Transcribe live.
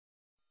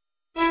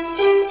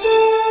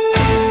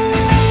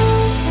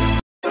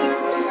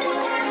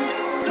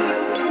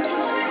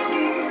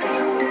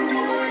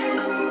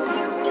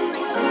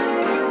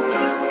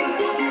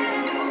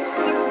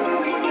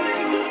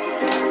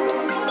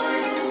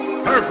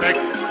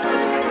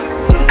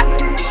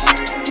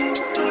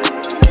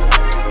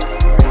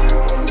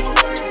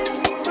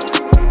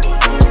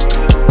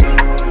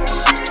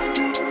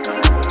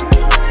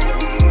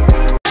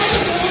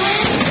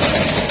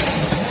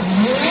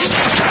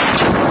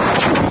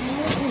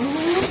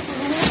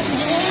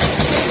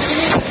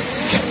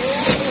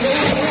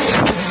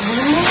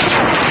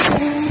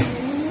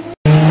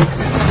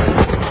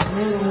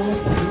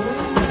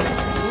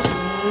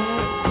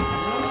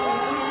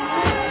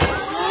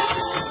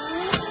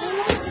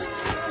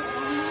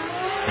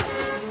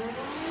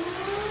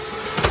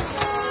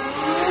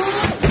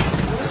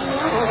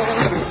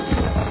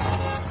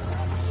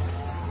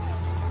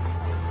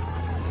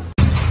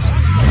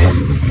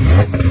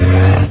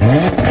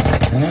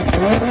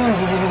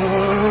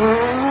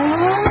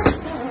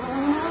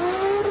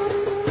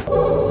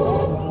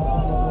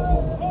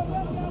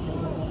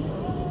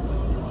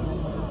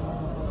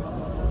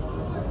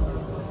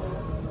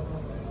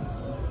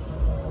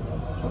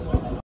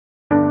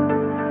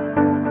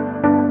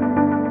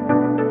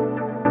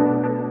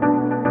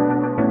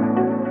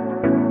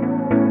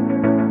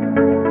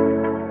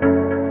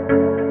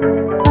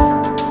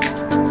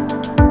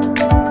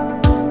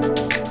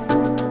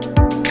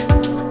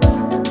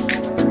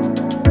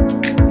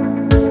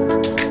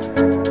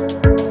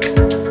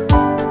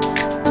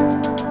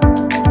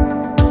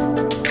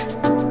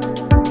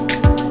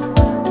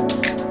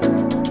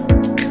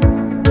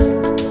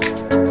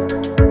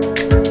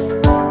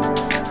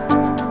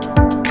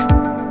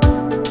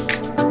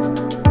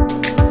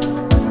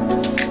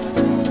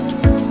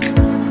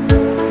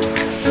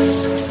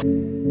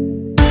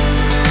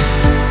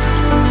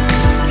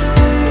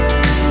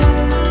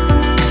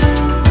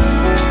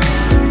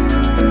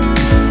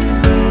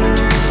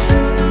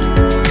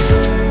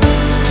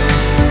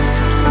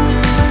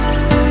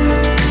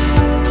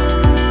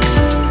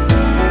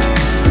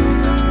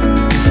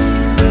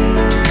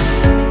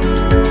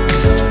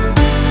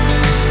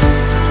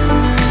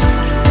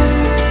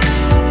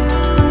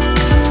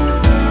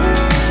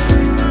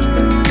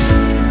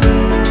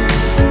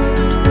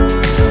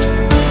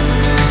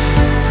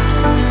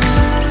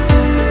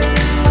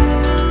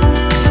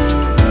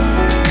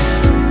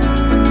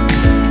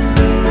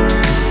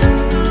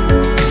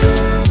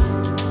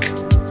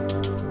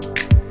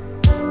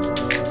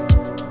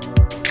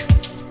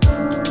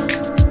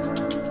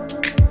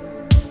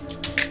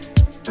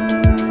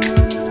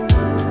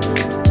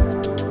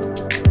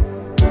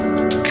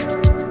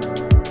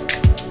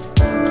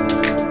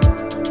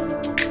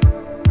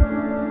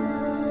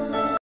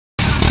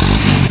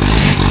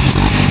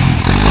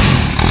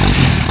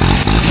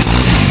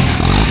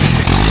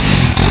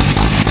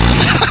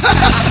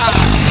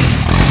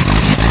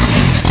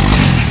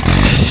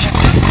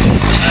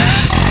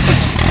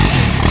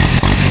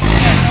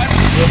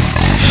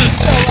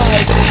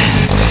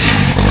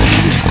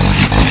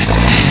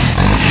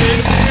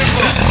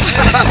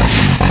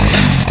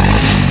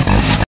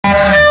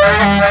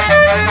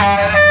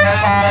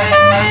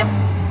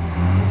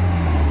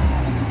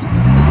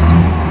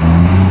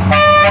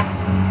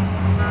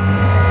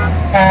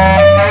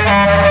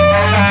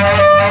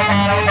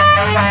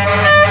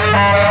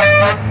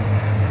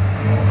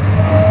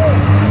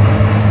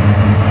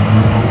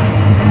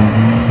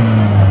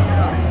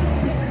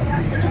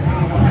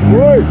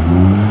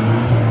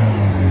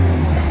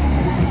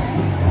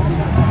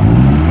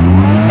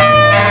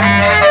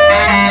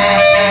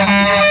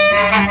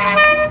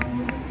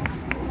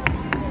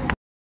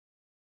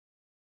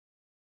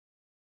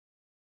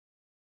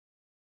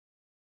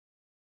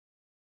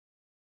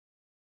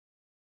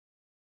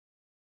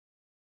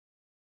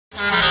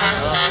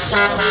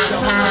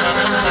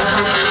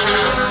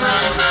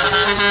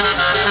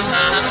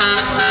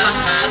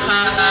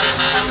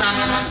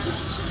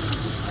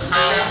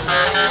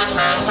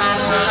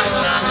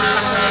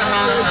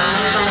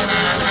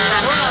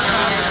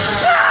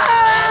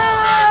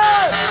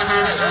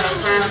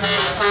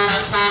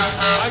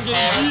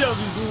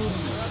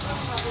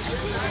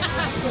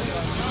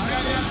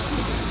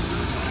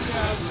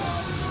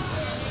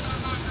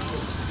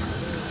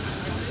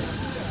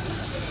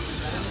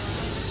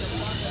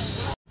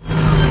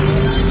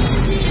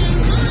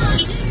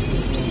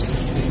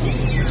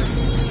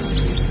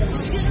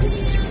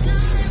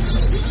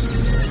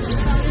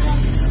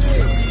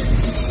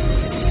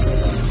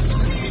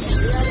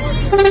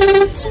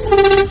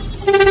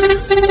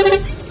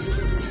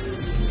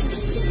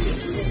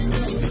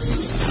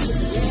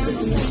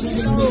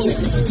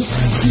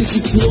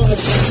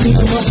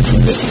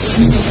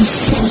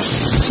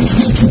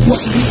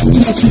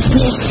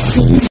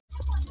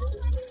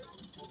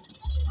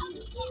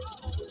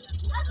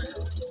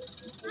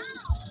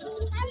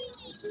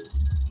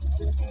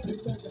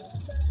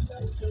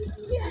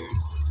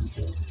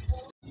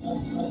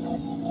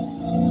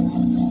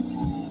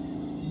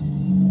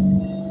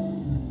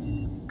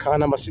Car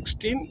number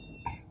 16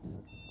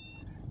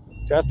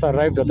 just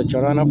arrived at the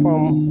Charana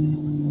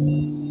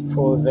farm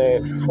for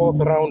the fourth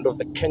round of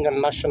the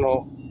Kenyan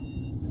National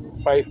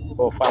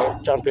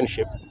 505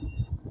 Championship.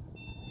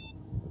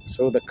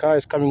 So the car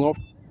is coming off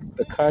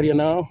the carrier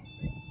now.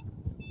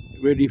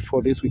 ready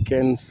for this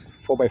weekend's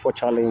 4x4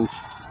 challenge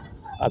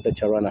at the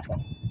Charana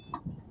farm.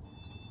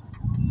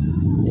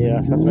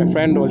 Yeah, that's my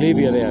friend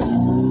Olivia there.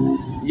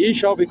 He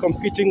shall be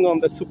competing on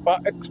the super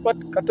expert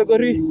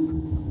category.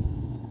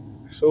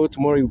 So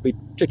tomorrow you'll be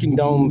taking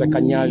down the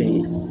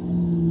Kanyali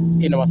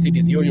in a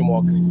Mercedes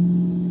Unimog.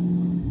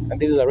 And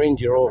this is a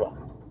Range Rover.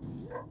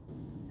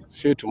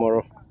 See you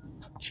tomorrow.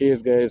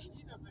 Cheers, guys.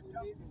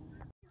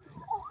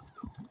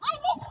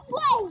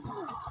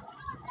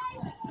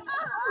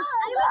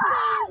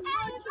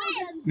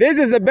 This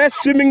is the best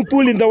swimming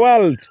pool in the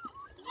world.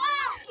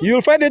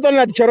 You'll find it on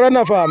the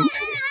Charana farm.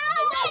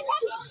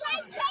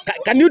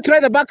 Can you try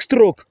the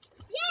backstroke?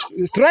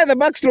 Yes. Try the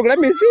backstroke. Let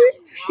me see.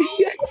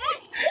 Yes.